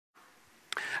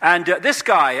And this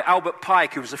guy, Albert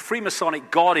Pike, who was a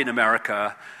Freemasonic god in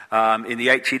America in the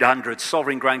 1800s,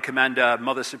 Sovereign Grand Commander,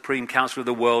 Mother Supreme Council of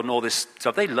the World, and all this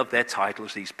stuff. They love their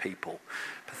titles, these people.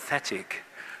 Pathetic.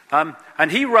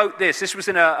 And he wrote this. This was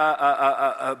in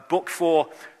a book for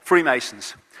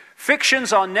Freemasons.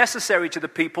 Fictions are necessary to the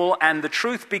people, and the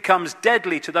truth becomes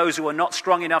deadly to those who are not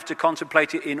strong enough to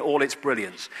contemplate it in all its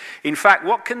brilliance. In fact,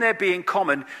 what can there be in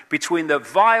common between the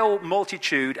vile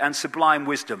multitude and sublime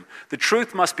wisdom? The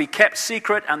truth must be kept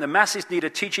secret, and the masses need a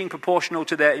teaching proportional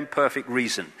to their imperfect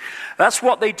reason. That's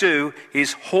what they do,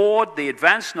 is hoard the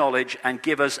advanced knowledge and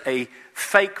give us a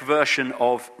fake version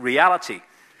of reality.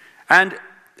 And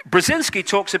Brzezinski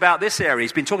talks about this area.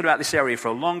 He's been talking about this area for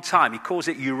a long time. He calls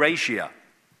it Eurasia.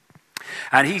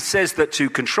 And he says that to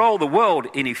control the world,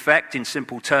 in effect, in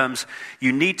simple terms,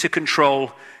 you need to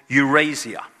control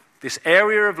Eurasia, this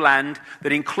area of land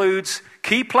that includes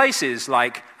key places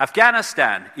like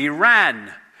Afghanistan,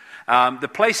 Iran, the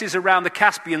places around the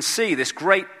Caspian Sea, this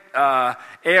great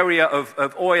area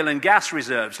of oil and gas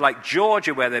reserves, like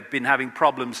Georgia, where they've been having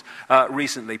problems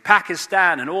recently,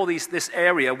 Pakistan, and all this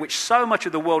area, which so much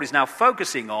of the world is now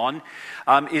focusing on,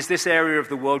 is this area of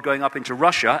the world going up into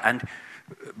Russia. And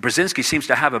Brzezinski seems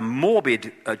to have a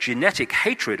morbid genetic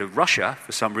hatred of Russia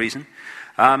for some reason,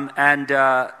 and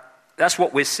that's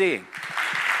what we're seeing.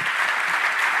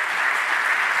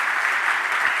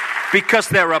 Because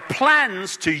there are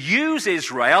plans to use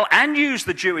Israel and use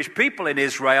the Jewish people in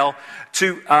Israel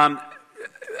to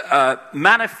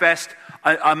manifest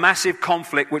a massive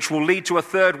conflict which will lead to a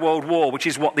third world war, which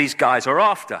is what these guys are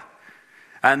after.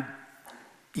 And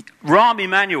Rahm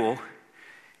Emanuel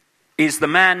is the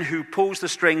man who pulls the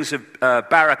strings of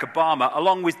Barack Obama,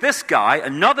 along with this guy,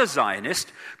 another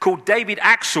Zionist, called David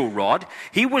Axelrod.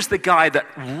 He was the guy that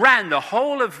ran the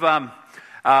whole of,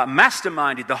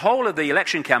 masterminded the whole of the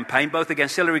election campaign, both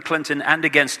against Hillary Clinton and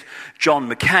against John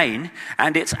McCain.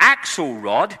 And it's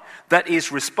Axelrod that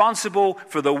is responsible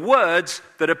for the words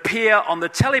that appear on the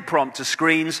teleprompter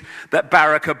screens that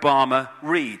Barack Obama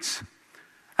reads.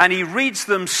 And he reads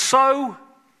them so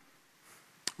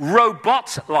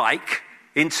robot-like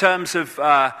in terms of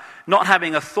not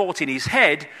having a thought in his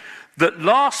head, that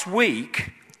last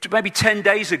week, maybe 10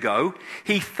 days ago,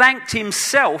 he thanked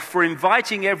himself for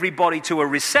inviting everybody to a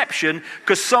reception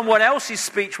because someone else's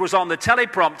speech was on the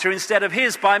teleprompter instead of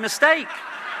his by mistake.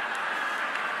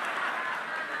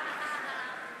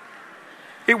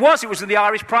 It was the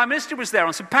Irish Prime Minister was there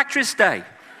on St. Patrick's Day.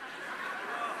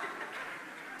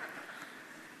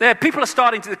 There, people are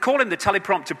starting to call him the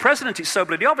teleprompter president. It's so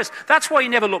bloody obvious. That's why he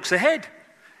never looks ahead.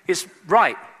 It's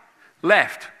right,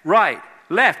 left,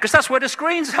 because that's where the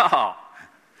screens are.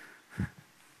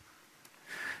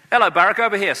 Hello, Barack,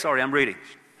 over here. Sorry, I'm reading.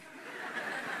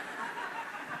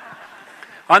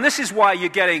 And this is why you're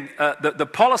getting the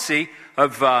policy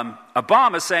of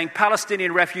Obama saying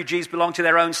Palestinian refugees belong to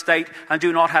their own state and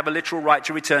do not have a literal right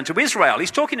to return to Israel. He's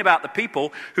talking about the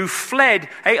people who fled,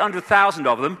 800,000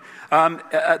 of them,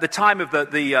 at the time of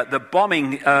the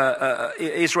bombing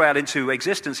Israel into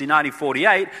existence in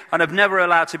 1948, and have never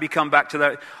allowed to come back to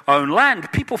their own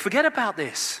land. People forget about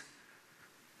this.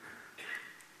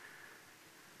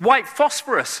 White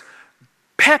phosphorus,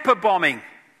 pepper bombing,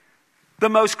 the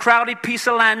most crowded piece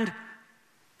of land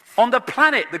on the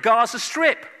planet, the Gaza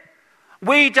Strip.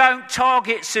 We don't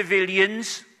target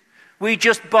civilians, we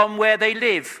just bomb where they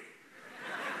live.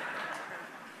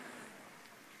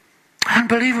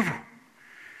 Unbelievable.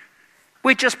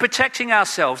 We're just protecting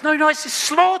ourselves. No, it's a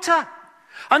slaughter.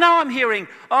 And now I'm hearing,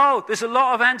 there's a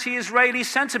lot of anti-Israeli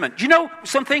sentiment. Do you know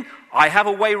something? I have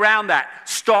a way around that.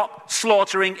 Stop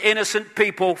slaughtering innocent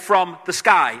people from the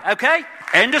sky, okay?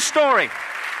 End of story.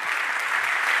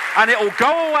 And it will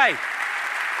go away.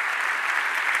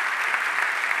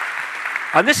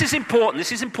 And this is important.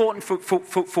 This is important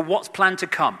for what's planned to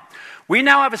come. We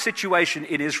now have a situation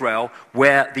in Israel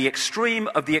where the extreme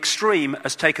of the extreme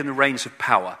has taken the reins of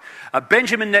power.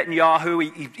 Benjamin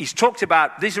Netanyahu, he's talked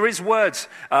about, these are his words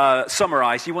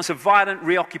summarized, he wants a violent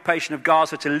reoccupation of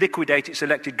Gaza to liquidate its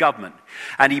elected government.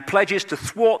 And he pledges to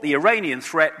thwart the Iranian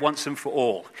threat once and for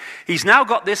all. He's now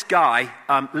got this guy,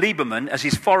 Lieberman, as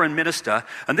his foreign minister,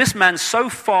 and this man's so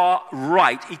far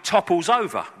right, he topples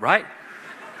over, right?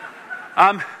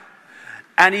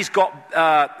 And he's got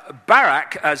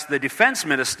Barak as the defense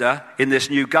minister in this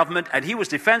new government, and he was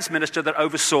defense minister that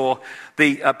oversaw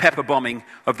the pepper bombing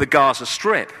of the Gaza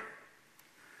Strip.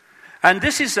 And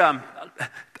this is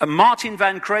Martin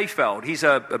van Creveld. He's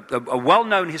a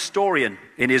well-known historian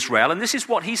in Israel, and this is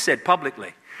what he said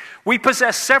publicly. We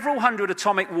possess several hundred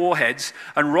atomic warheads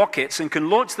and rockets and can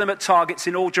launch them at targets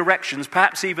in all directions,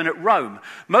 perhaps even at Rome.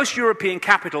 Most European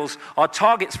capitals are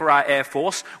targets for our Air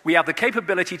Force. We have the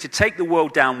capability to take the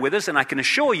world down with us, and I can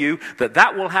assure you that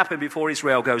that will happen before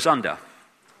Israel goes under.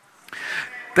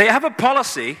 They have a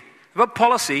policy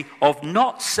of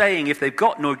not saying if they've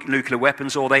got nuclear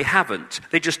weapons or they haven't.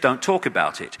 They just don't talk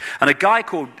about it. And a guy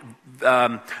called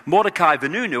Mordecai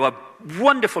Vanunu, a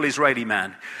wonderful Israeli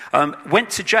man, went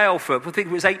to jail for, I think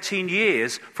it was 18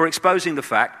 years, for exposing the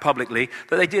fact publicly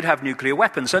that they did have nuclear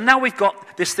weapons. And now we've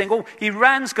got this thing, oh,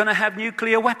 Iran's going to have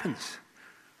nuclear weapons.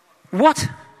 What?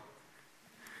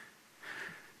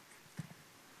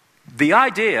 The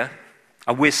idea,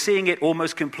 and we're seeing it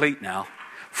almost complete now,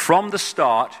 from the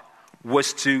start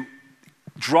was to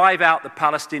drive out the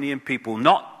Palestinian people,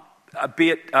 not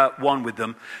be at one with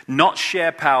them, not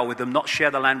share power with them, not share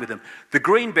the land with them. The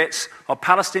green bits are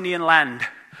Palestinian land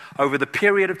over the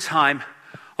period of time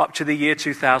up to the year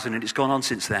 2000, and it's gone on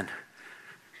since then.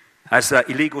 As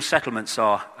illegal settlements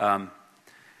are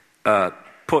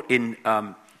put in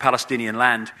Palestinian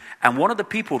land, and one of the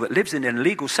people that lives in an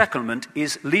illegal settlement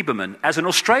is Lieberman. As an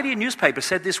Australian newspaper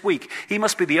said this week, he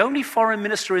must be the only foreign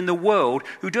minister in the world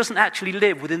who doesn't actually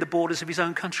live within the borders of his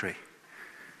own country.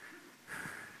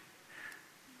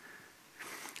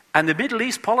 And the Middle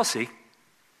East policy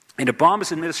in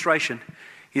Obama's administration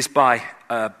is by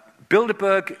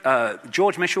Bilderberg,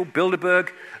 George Mitchell,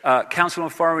 Bilderberg, Council on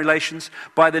Foreign Relations,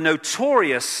 by the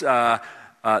notorious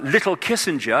little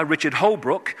Kissinger, Richard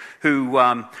Holbrooke, who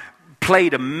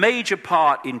played a major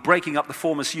part in breaking up the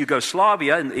former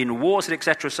Yugoslavia in wars,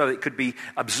 etc., so it could be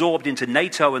absorbed into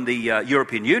NATO and the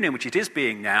European Union, which it is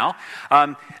being now.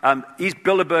 He's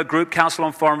Bilderberg Group, Council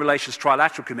on Foreign Relations,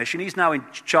 Trilateral Commission. He's now in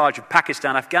charge of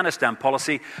Pakistan-Afghanistan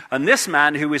policy. And this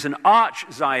man, who is an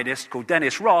arch-Zionist called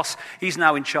Dennis Ross, he's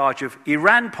now in charge of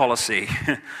Iran policy.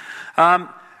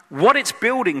 What it's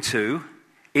building to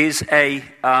is an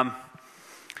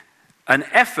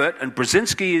effort, and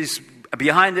Brzezinski is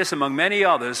behind this among many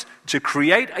others, to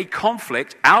create a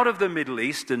conflict out of the Middle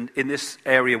East, and in this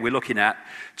area we're looking at,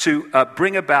 to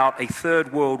bring about a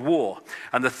third world war.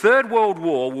 And the third world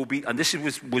war will be, and this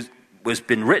was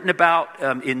been written about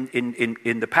in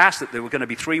the past, that there were going to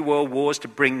be 3 world wars to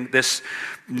bring this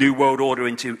new world order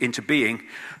into being,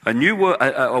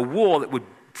 a war that would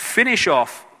finish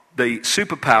off the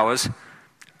superpowers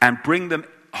and bring the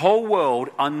whole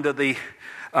world under the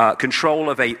control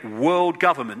of a world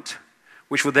government,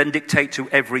 which will then dictate to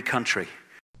every country.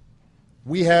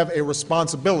 We have a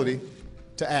responsibility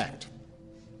to act.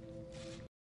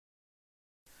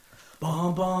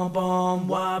 Bomb, bomb, bomb,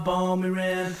 why bomb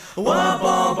Iran? Why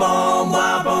bomb, bomb,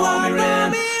 why bomb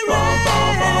Iran? Bomb,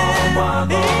 bomb, bomb, why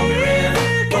bomb Iran?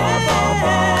 Bomb, bomb,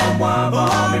 bomb, why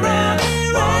bomb Iran?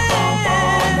 Bomb, bomb,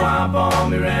 bomb, why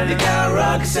bomb Iran? You got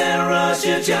rockets and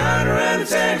Russia, China, and the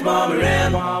tanks bomb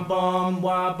Iran. Bomb, bomb,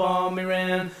 why bomb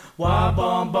Iran? Why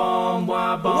bomb, bomb,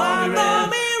 why bomb Iran?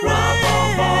 Why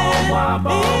bomb, bomb, why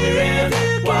bomb Iran?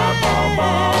 Why bomb,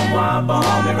 bomb, why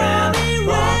bomb Iran?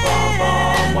 Why bomb,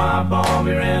 bomb, why bomb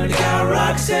Iran? You got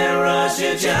rockets and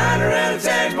Russia, China, and the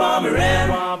tanks bomb Iran.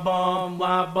 Why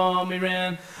bomb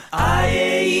Iran?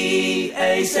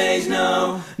 IAEA says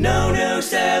no, no nukes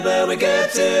there, but we're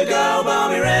good to go.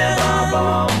 Bomb Iran,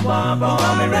 bomb Iran,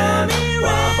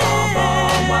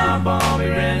 bomb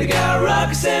Iran. They got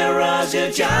rockets and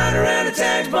Russia, China, and the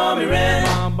tanks bomb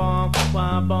Iran. Bomb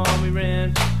Iran, bomb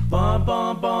Iran,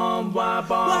 bomb Iran,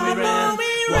 bomb Iran,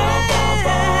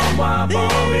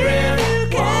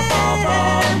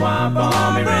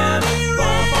 bomb Iran.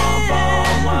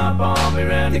 Bomb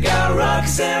Iran. They got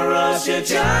rockets and Russia,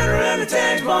 China, and the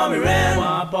tanks bomb Iran.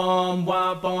 Why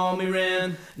bomb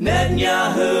Iran?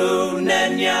 Netanyahu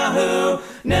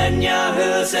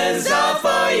says it's all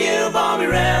for you. Bomb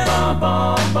Iran,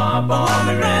 bomb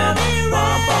Iran,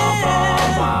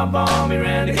 bomb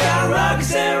Iran. They got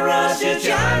rockets and Russia,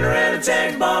 China, and the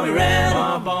tanks bomb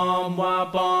Iran.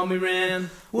 Bomb Iran.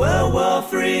 World War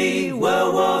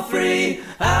III,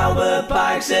 Albert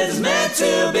Pike says it's meant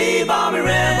to be. Bomb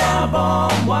Iran,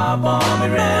 bomb Iran,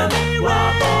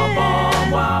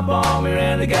 bomb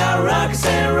Iran. They got rockets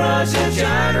and Russia,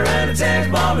 China, and the tanks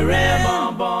bomb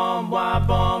Iran. Bomb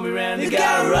Iran. They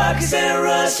got rockets and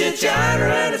Russia, China,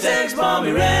 and the tanks bomb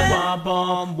Iran.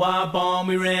 Bomb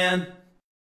Iran.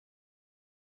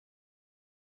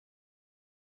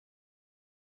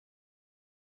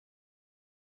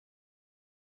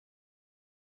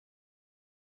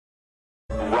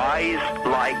 Rise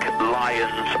like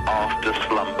lions after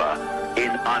slumber,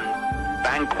 in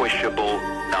unvanquishable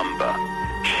number.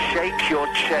 Shake your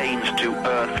chains to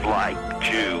earth like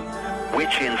dew.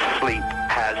 which in sleep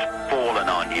has fallen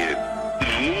on you.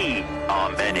 Ye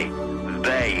are many,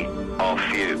 they are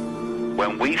few.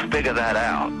 When we figure that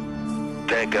out,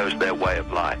 there goes their way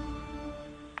of life.